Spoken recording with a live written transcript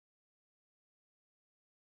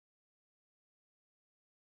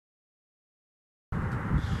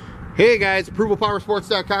Hey guys,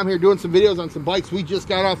 ApprovalPowersports.com here doing some videos on some bikes we just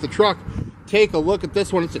got off the truck. Take a look at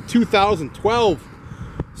this one. It's a 2012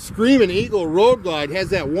 Screaming Eagle Road Glide.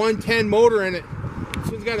 Has that 110 motor in it.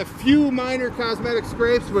 This one's got a few minor cosmetic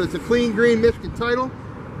scrapes, but it's a clean green Michigan title.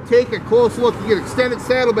 Take a close look. You get extended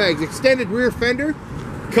saddlebags, extended rear fender,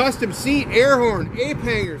 custom seat, air horn, ape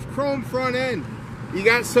hangers, chrome front end. You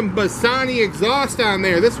got some Bassani exhaust on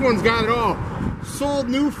there. This one's got it all. Sold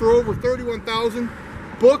new for over $31,000.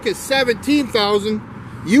 Book is $17,000.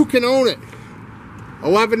 You can own it.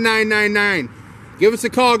 $11,999. Give us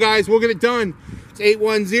a call, guys. We'll get it done. It's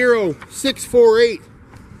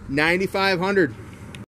 810-648-9500.